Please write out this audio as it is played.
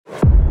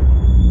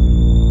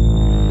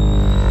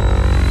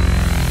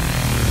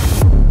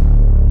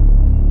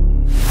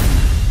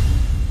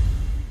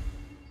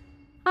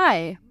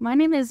Hi, my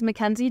name is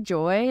Mackenzie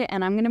Joy,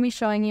 and I'm going to be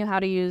showing you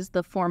how to use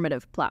the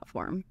Formative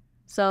platform.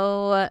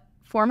 So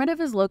Formative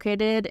is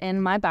located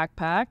in my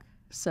backpack,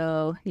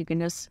 so you can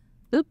just,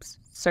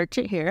 search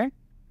it here.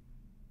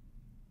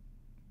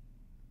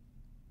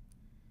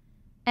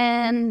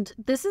 And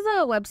this is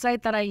a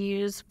website that I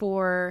use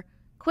for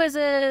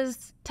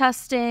quizzes,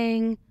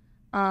 testing,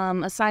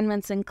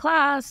 assignments in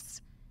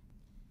class.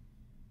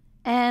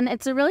 And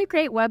it's a really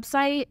great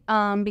website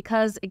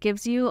because it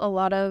gives you a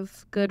lot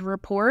of good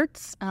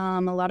reports,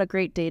 a lot of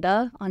great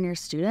data on your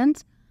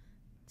students.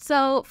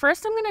 So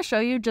first I'm going to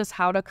show you just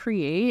how to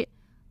create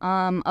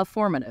a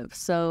formative.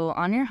 So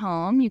on your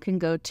home, you can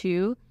go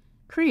to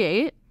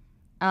Create,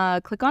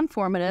 click on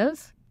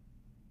Formative,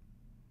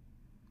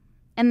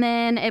 and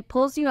then it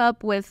pulls you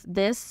up with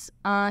this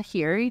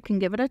here. You can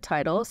give it a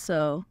title,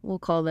 so we'll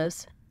call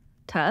this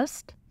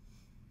Test.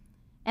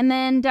 And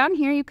then down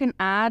here, you can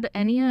add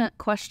any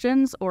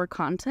questions or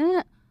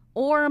content,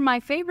 or my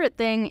favorite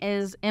thing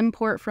is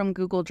import from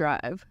Google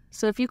Drive.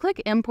 So if you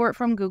click import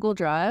from Google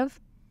Drive,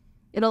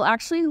 it'll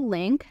actually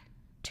link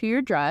to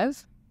your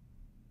drive.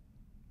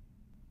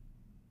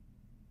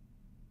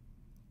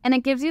 And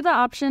it gives you the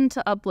option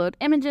to upload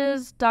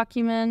images,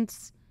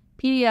 documents,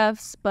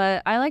 PDFs,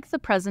 but I like the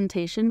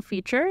presentation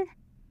feature.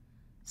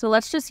 So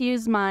let's just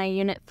use my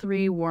Unit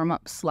 3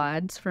 warm-up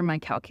slides for my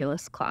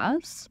calculus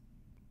class.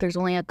 There's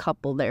only a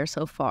couple there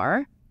so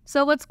far.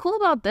 So what's cool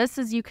about this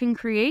is you can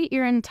create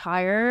your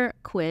entire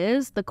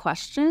quiz, the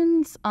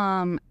questions,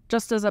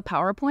 just as a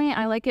PowerPoint.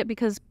 I like it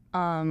because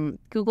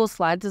Google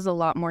Slides is a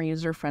lot more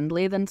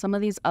user-friendly than some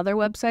of these other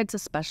websites,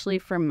 especially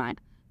for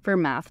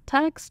math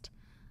text.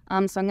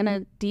 So I'm going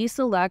to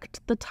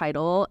deselect the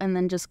title and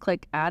then just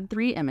click Add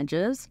 3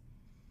 images.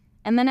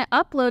 And then it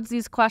uploads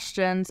these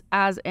questions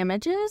as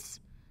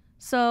images.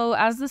 So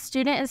as the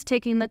student is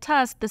taking the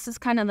test, this is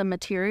kind of the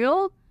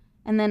material.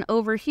 And then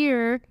over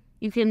here,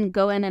 you can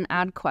go in and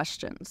add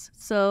questions.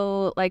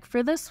 So like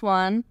for this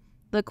one,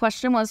 the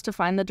question was to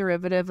find the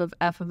derivative of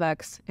f of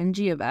x and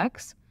g of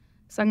x.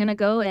 So I'm going to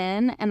go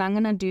in and I'm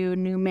going to do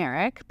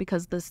numeric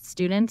because the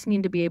students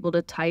need to be able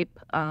to type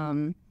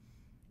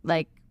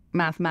like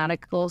math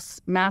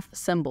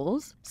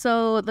symbols.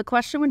 So the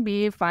question would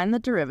be find the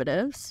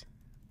derivatives.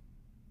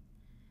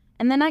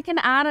 And then I can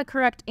add a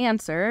correct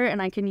answer and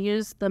I can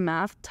use the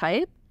math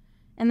type.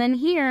 And then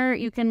here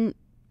you can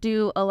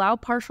do allow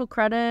partial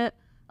credit,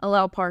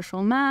 allow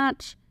partial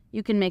match.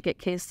 You can make it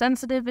case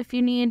sensitive if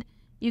you need.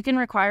 You can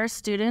require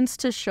students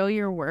to show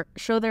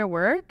their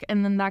work,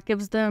 and then that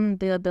gives them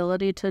the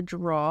ability to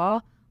draw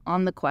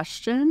on the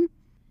question.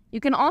 You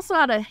can also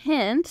add a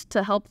hint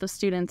to help the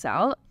students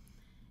out.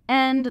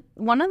 And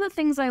one of the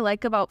things I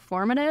like about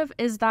Formative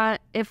is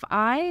that if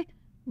I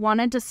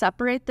wanted to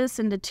separate this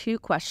into two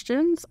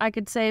questions, I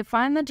could say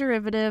find the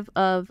derivative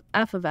of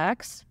f of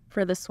x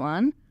for this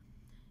one.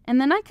 And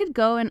then I could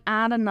go and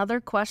add another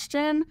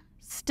question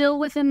still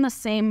within the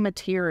same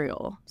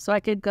material. So I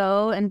could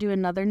go and do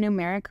another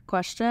numeric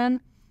question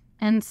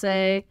and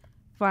say,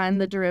 find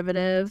the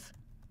derivative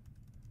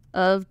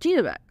of g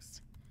of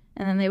x.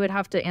 And then they would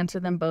have to answer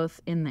them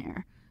both in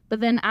there. But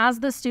then as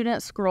the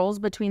student scrolls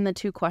between the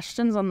two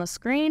questions on the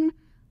screen,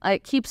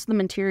 it keeps the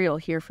material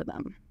here for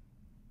them.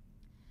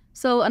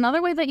 So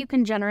another way that you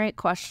can generate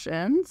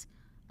questions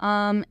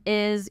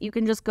is you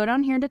can just go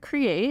down here to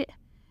create.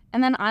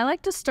 And then I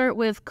like to start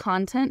with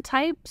content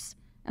types,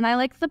 and I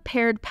like the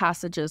paired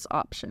passages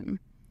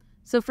option.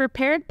 So for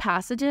paired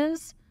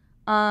passages,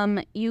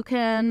 you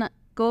can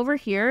go over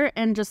here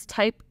and just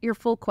type your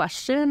full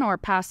question or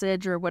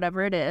passage or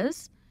whatever it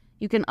is.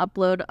 You can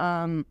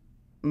upload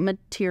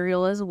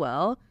material as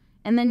well,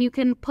 and then you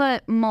can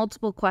put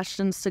multiple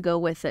questions to go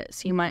with it.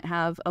 So you might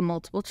have a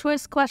multiple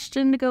choice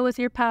question to go with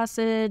your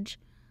passage,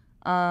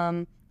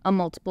 a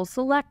multiple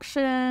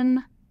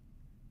selection.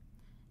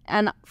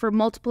 And for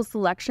multiple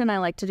selection, I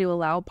like to do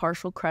allow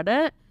partial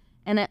credit.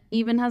 And it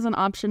even has an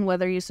option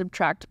whether you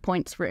subtract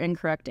points for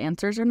incorrect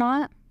answers or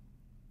not.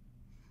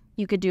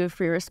 You could do a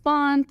free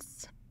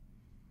response,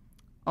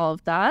 all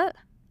of that.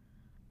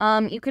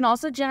 You can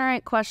also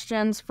generate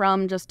questions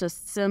from just a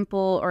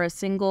simple or a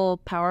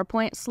single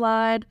PowerPoint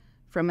slide,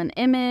 from an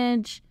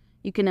image.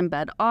 You can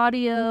embed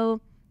audio.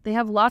 They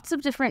have lots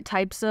of different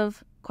types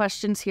of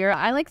questions here.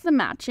 I like the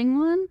matching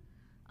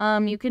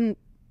one. You can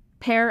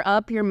pair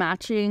up your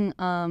matching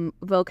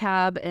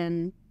vocab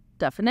and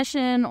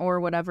definition or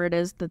whatever it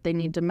is that they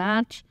need to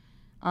match,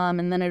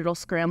 and then it'll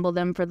scramble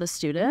them for the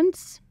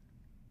students.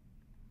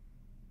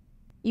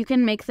 You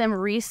can make them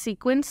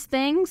resequence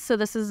things, so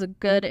this is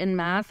good in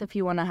math if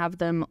you want to have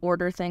them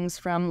order things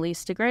from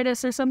least to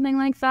greatest or something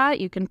like that.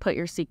 You can put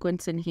your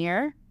sequence in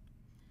here.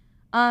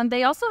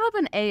 They also have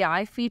an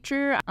AI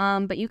feature,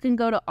 but you can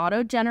go to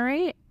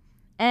auto-generate,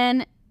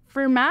 and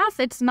for math,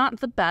 it's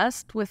not the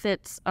best with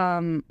its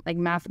like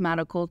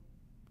mathematical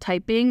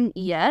typing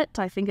yet.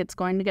 I think it's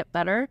going to get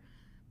better.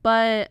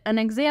 But an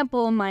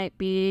example might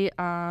be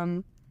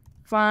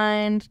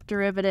find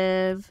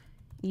derivative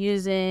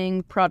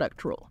using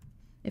product rule,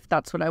 if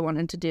that's what I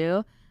wanted to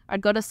do.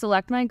 I'd go to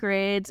select my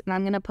grades, and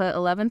I'm going to put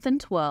 11th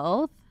and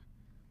 12th.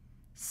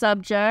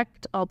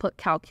 Subject, I'll put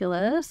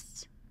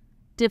calculus.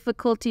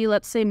 Difficulty,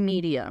 let's say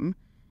medium.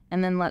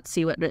 And then let's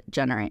see what it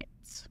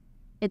generates.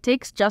 It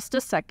takes just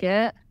a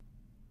second.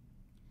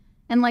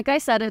 And like I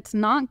said, it's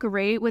not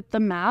great with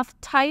the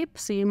math type,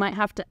 so you might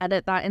have to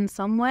edit that in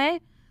some way.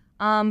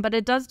 But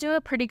it does do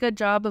a pretty good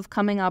job of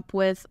coming up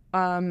with,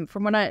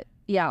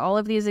 all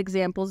of these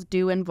examples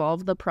do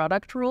involve the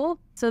product rule.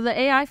 So the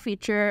AI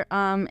feature,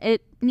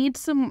 it needs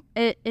some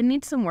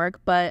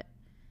work, but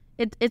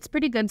it's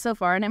pretty good so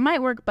far, and it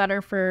might work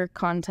better for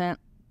content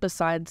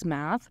besides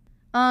math.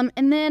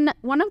 And then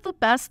one of the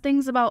best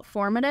things about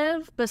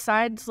Formative,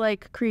 besides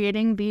like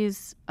creating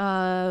these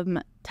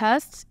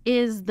tests,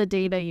 is the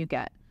data you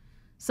get.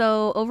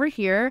 So over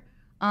here,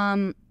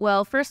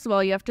 first of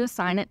all, you have to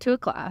assign it to a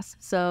class.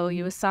 So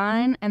you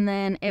assign, and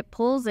then it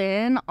pulls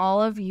in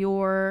all of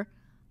your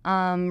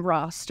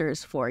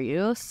rosters for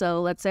you.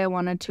 So let's say I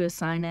wanted to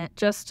assign it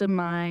just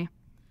to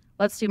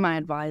let's do my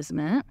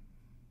advisement.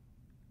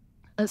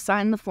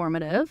 Assign the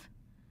formative.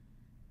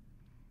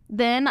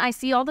 Then I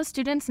see all the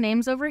students'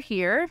 names over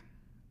here.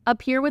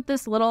 Up here with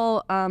this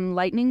little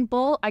lightning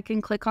bolt, I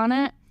can click on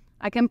it.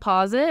 I can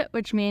pause it,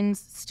 which means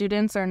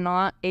students are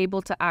not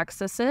able to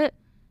access it.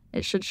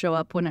 It should show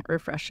up when it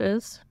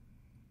refreshes.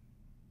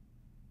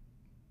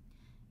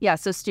 Yeah,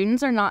 so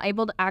students are not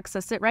able to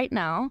access it right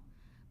now,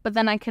 but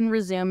then I can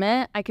resume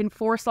it. I can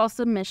force all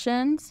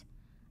submissions.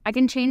 I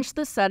can change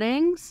the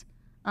settings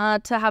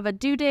to have a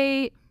due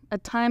date, a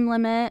time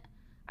limit.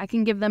 I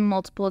can give them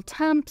multiple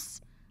attempts.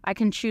 I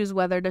can choose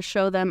whether to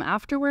show them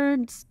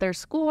afterwards, their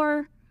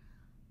score.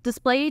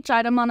 Display each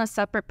item on a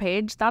separate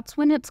page. That's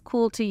when it's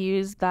cool to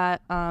use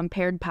that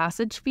paired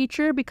passage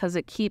feature because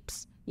it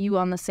keeps you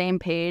on the same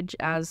page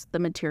as the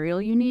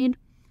material you need.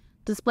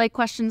 Display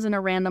questions in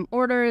a random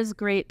order is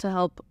great to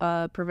help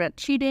prevent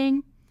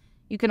cheating.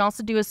 You can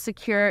also do a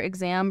secure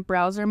exam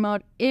browser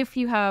mode if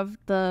you have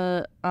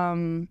the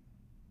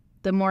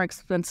more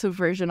expensive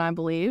version, I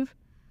believe.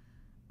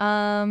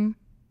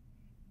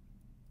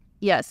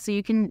 Yes, so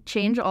you can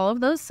change all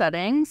of those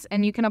settings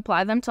and you can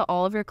apply them to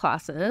all of your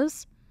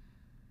classes.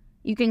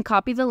 You can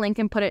copy the link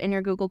and put it in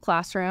your Google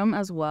Classroom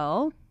as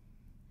well.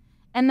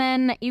 And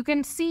then you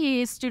can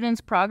see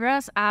students'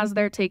 progress as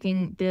they're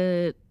taking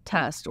the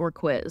test or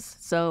quiz.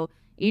 So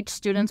each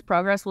student's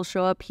progress will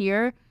show up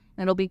here,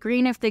 and it'll be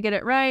green if they get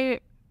it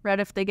right, red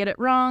if they get it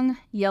wrong,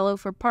 yellow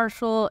for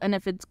partial, and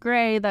if it's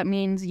gray, that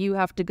means you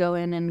have to go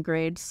in and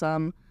grade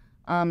some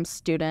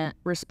student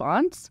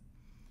response.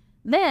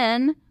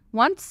 Then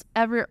once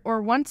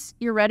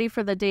you're ready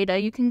for the data,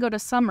 you can go to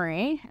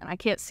summary, and I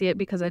can't see it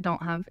because I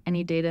don't have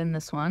any data in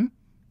this one.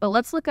 But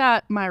let's look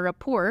at my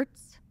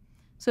reports.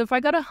 So if I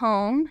go to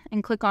home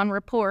and click on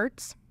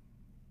reports,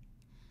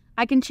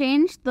 I can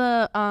change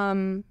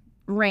the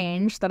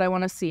range that I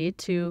want to see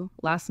to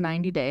last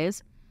 90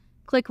 days.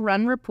 Click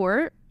run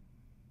report.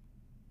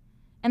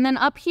 And then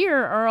up here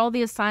are all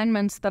the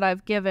assignments that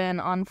I've given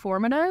on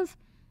Formative.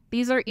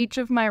 These are each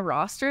of my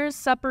rosters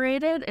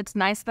separated. It's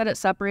nice that it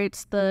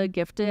separates the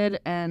gifted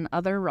and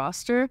other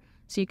roster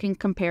so you can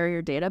compare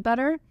your data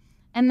better.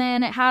 And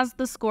then it has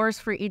the scores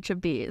for each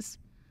of these.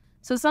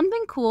 So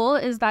something cool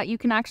is that you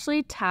can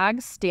actually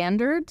tag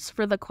standards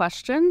for the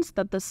questions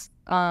that this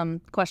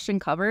question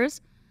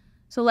covers.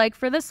 So like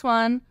for this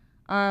one,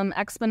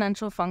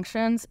 exponential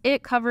functions,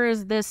 it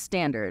covers this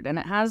standard and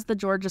it has the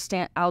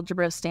Georgia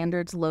algebra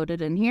standards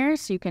loaded in here.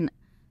 So you can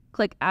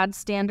click add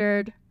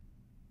standard,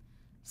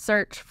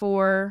 search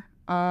for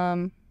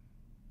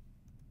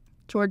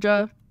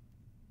Georgia,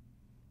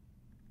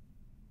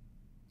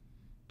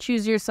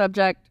 choose your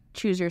subject,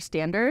 choose your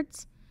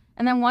standards.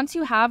 And then once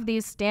you have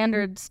these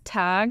standards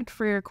tagged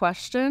for your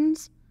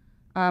questions,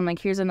 like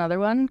here's another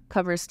one,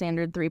 covers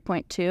standard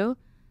 3.2.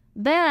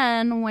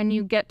 Then when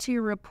you get to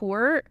your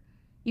report,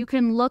 you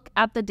can look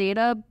at the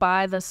data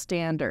by the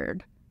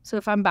standard. So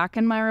if I'm back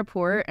in my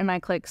report and I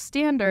click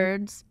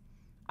standards,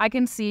 I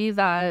can see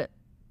that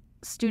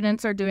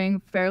students are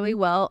doing fairly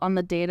well on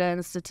the data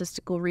and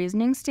statistical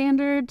reasoning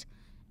standard.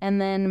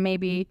 And then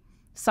maybe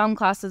some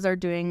classes are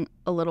doing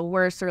a little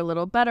worse or a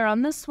little better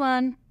on this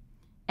one.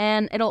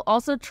 And it'll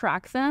also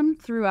track them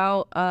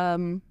throughout,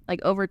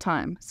 over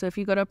time. So if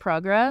you go to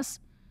progress,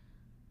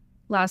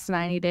 last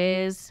 90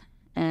 days,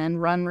 and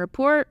run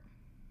report,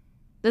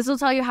 this will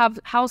tell you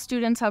how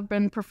students have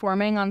been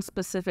performing on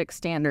specific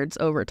standards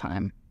over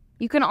time.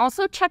 You can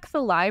also check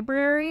the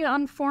library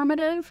on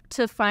Formative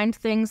to find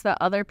things that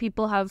other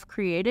people have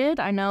created.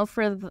 I know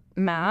for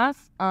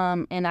math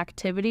and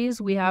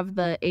activities, we have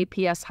the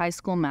APS High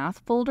School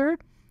Math folder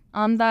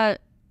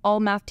that all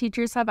math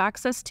teachers have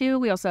access to.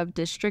 We also have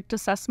district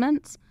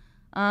assessments.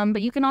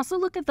 But you can also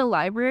look at the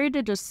library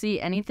to just see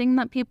anything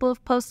that people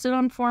have posted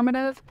on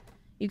Formative.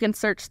 You can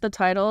search the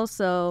title,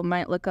 so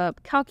might look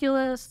up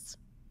calculus.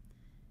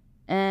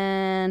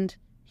 And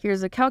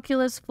here's a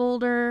calculus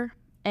folder.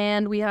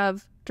 And we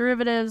have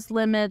derivatives,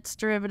 limits,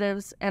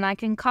 derivatives, and I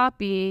can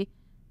copy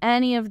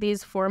any of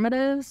these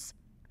formatives,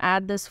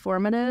 add this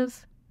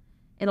formative.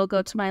 It'll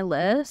go to my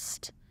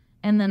list,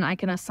 and then I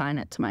can assign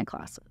it to my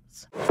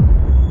classes.